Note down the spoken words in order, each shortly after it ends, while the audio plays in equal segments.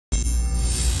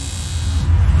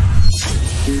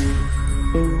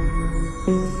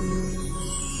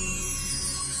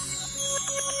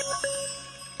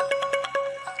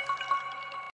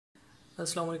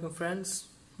Assalamu alaikum friends,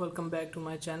 welcome back to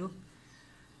my channel.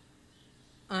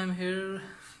 I'm here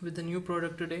with a new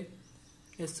product today.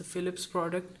 It's the Philips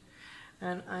product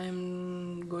and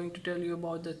I'm going to tell you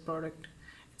about that product.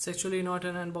 It's actually not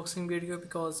an unboxing video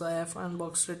because I have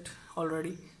unboxed it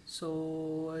already,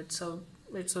 so it's a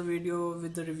video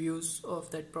with the reviews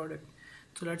of that product.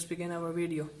 So let's begin our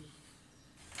video.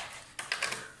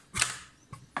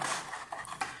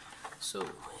 So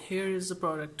here is the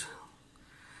product.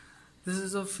 This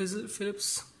is a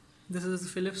Philips. This is the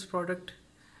Philips product.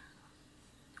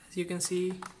 As you can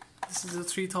see, this is a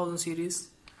 3000 series,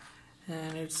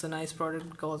 and it's a nice product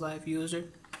because I've used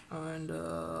it. And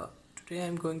today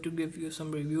I'm going to give you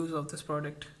some reviews of this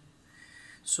product.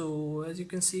 So as you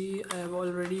can see, I have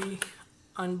already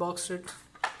unboxed it,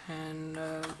 and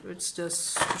it's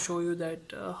just to show you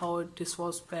that how this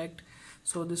was packed.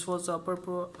 So this was the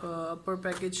upper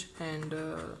package, and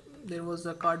there was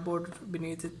the cardboard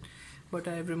beneath it, but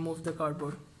I have removed the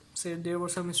cardboard. So there were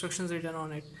some instructions written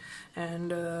on it,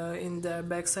 and in the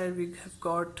back side we have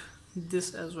got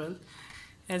this as well.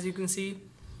 As you can see,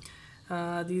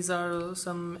 these are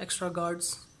some extra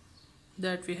guards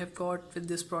that we have got with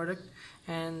this product,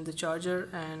 and the charger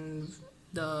and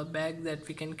the bag that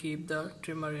we can keep the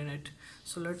trimmer in it.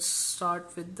 So let's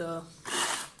start with the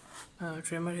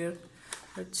trimmer here.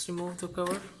 Let's remove the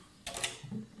cover.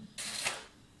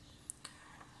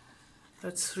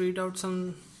 Let's read out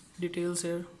some details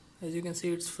here. As you can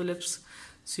see, it's Philips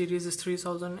series is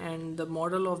 3000, and the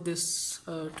model of this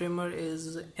trimmer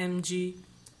is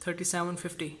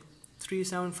MG3750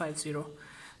 3750.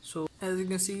 So as you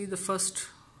can see, the first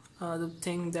the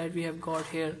thing that we have got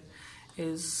here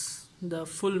is the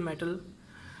full metal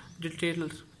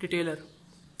detailer,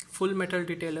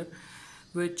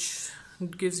 which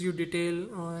gives you detail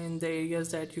in the areas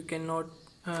that you cannot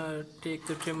take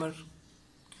the trimmer.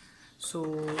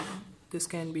 So this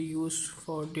can be used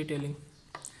for detailing.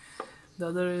 The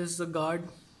other is the guard.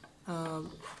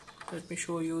 Let me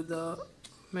show you the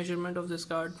measurement of this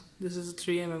guard. This is a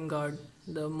 3mm guard,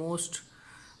 the most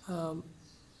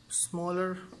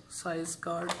smaller size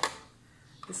guard,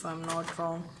 if I'm not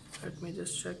wrong. Let me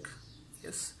just check.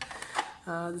 Yes,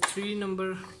 the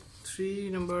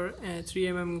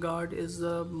 3mm guard is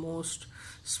the most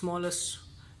smallest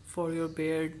for your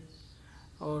beard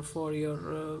or for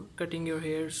your cutting your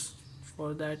hairs.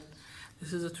 For that,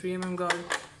 this is a 3mm guard.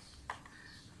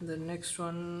 The next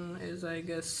one is,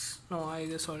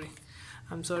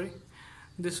 I'm sorry,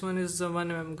 this one is the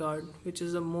 1mm guard, which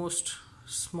is the most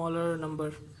smaller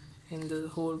number in the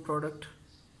whole product.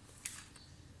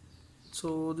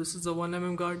 So this is the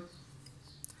 1mm guard.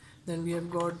 Then we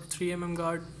have got 3mm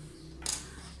guard.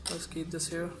 Let's keep this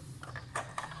here.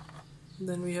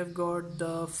 Then we have got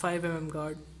the 5mm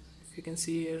guard, if you can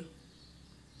see here.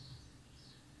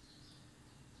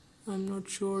 I'm not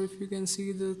sure if you can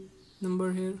see the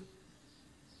number here.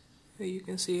 You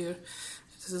can see here,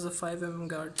 this is a 5mm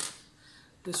guard.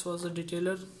 This was a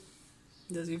detailer.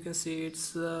 As you can see,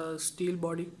 it's a steel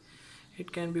body.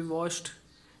 It can be washed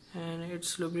and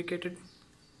it's lubricated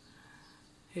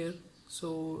here,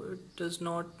 so it does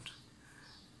not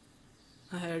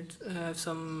have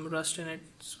some rust in it,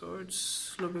 so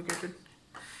it's lubricated.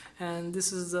 And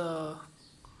this is the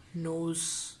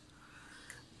nose,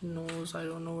 I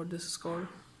don't know what this is called,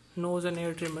 nose and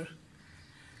air trimmer.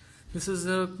 This is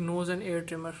the nose and air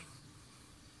trimmer.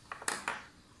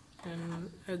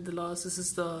 And at the last, this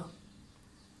is the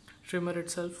trimmer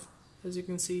itself. As you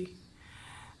can see,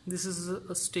 this is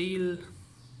a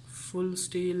full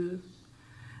steel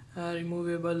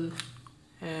removable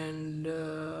and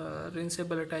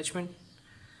rinseable attachment.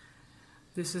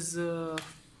 This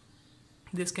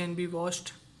can be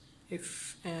washed,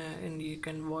 and you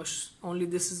can wash only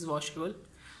this is washable,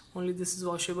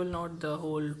 not the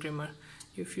whole trimmer.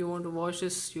 If you want to wash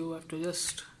this, you have to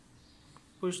just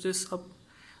push this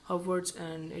upwards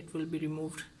and it will be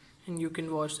removed, and you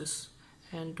can wash this.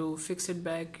 And to fix it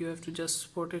back, you have to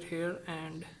just put it here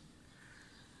and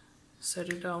set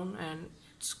it down, and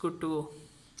it's good to go.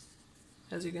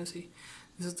 As you can see,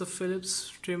 this is the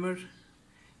Philips trimmer,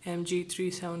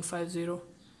 MG3750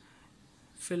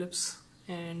 Philips.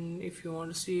 And if you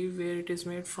want to see where it is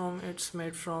made from, it's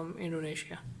made from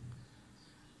Indonesia.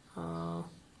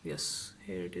 Yes,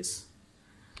 here it is,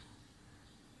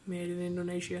 made in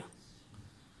Indonesia.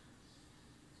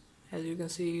 As you can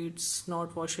see, it's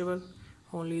not washable,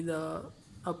 only the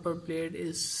upper blade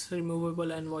is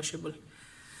removable and washable.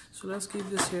 So let's keep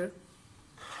this here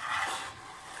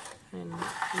and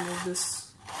remove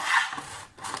this.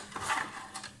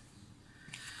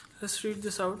 Let's read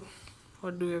this out.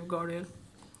 What do we have got here?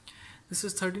 This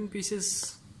is 13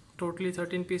 pieces, totally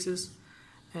 13 pieces,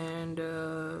 and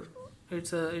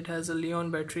it has a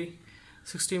Leon battery,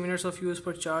 60 minutes of use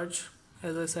per charge.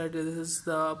 As I said, this is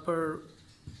the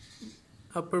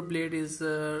upper blade is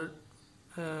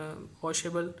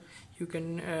washable. You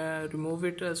can remove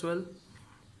it as well.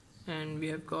 And we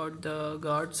have got the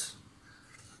guards,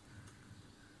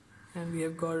 and we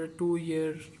have got a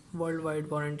 2-year worldwide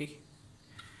warranty.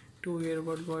 2-year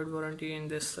worldwide warranty in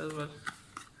this as well.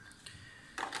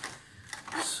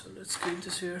 So let's keep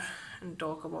this here and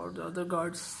talk about the other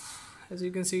guards. As you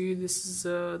can see, this is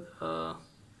a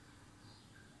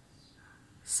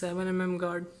 7mm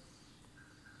guard.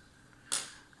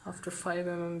 After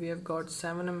 5mm we have got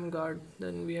 7mm guard.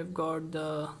 Then we have got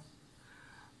the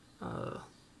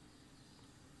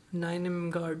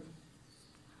 9mm guard.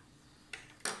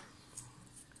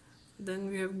 Then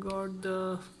we have got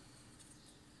the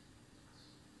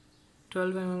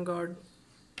 12mm guard,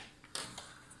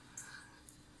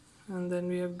 and then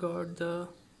we have got the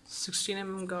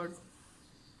 16mm guard.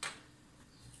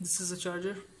 This is a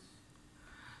charger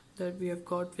that we have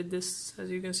got with this, as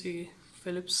you can see,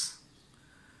 Philips,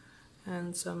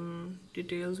 and some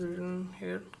details written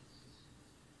here.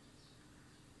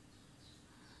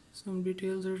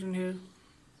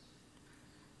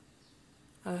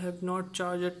 I have not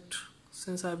charged it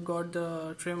since I've got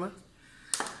the trimmer,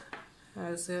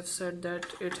 as they have said that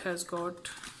it has got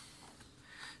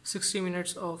 60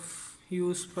 minutes of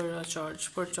use per charge.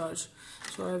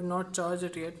 So I have not charged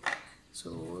it yet.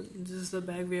 So this is the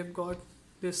bag we have got.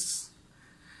 This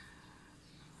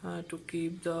to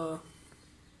keep the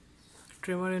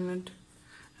trimmer in it,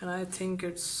 and I think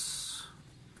it's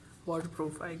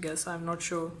waterproof, I guess. I'm not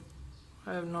sure,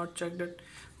 I have not checked it,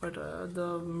 but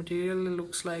the material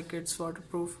looks like it's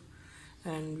waterproof,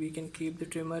 and we can keep the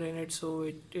trimmer in it,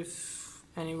 so if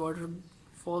any water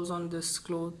falls on this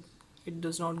cloth, it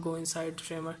does not go inside the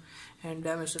trimmer and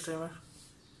damage the trimmer.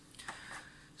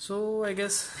 So I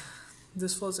guess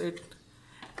this was it,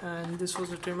 and this was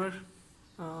the trimmer.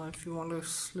 If you want to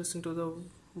listen to the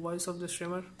voice of this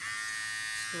trimmer,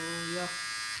 so yeah,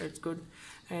 it's good.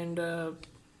 And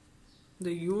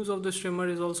the use of the trimmer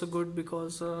is also good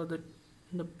because the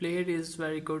blade is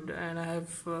very good, and I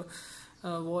have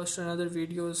watched another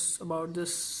videos about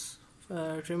this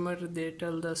trimmer. They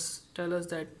tell us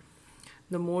that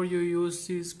the more you use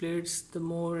these blades, the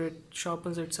more it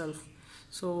sharpens itself,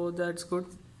 so that's good.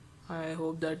 I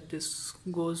hope that this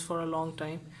goes for a long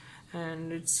time,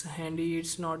 and it's handy,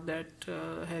 it's not that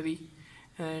heavy,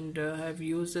 and I've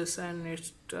used this, and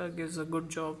it gives a good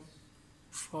job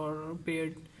for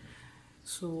beard,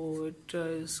 so it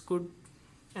is good.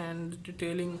 And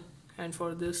detailing, and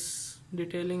for this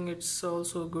detailing, it's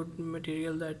also good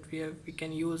material that we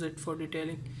can use it for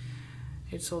detailing.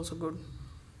 It's also good.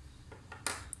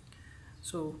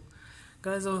 So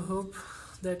guys, I hope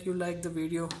that you like the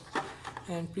video,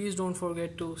 and please don't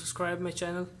forget to subscribe my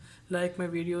channel, like my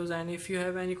videos, and if you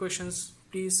have any questions,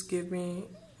 please tell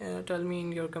me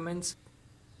in your comments,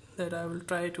 that I will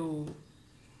try to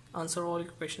answer all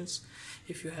your questions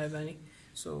if you have any.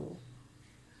 So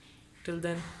till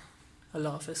then,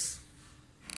 Allah Hafiz.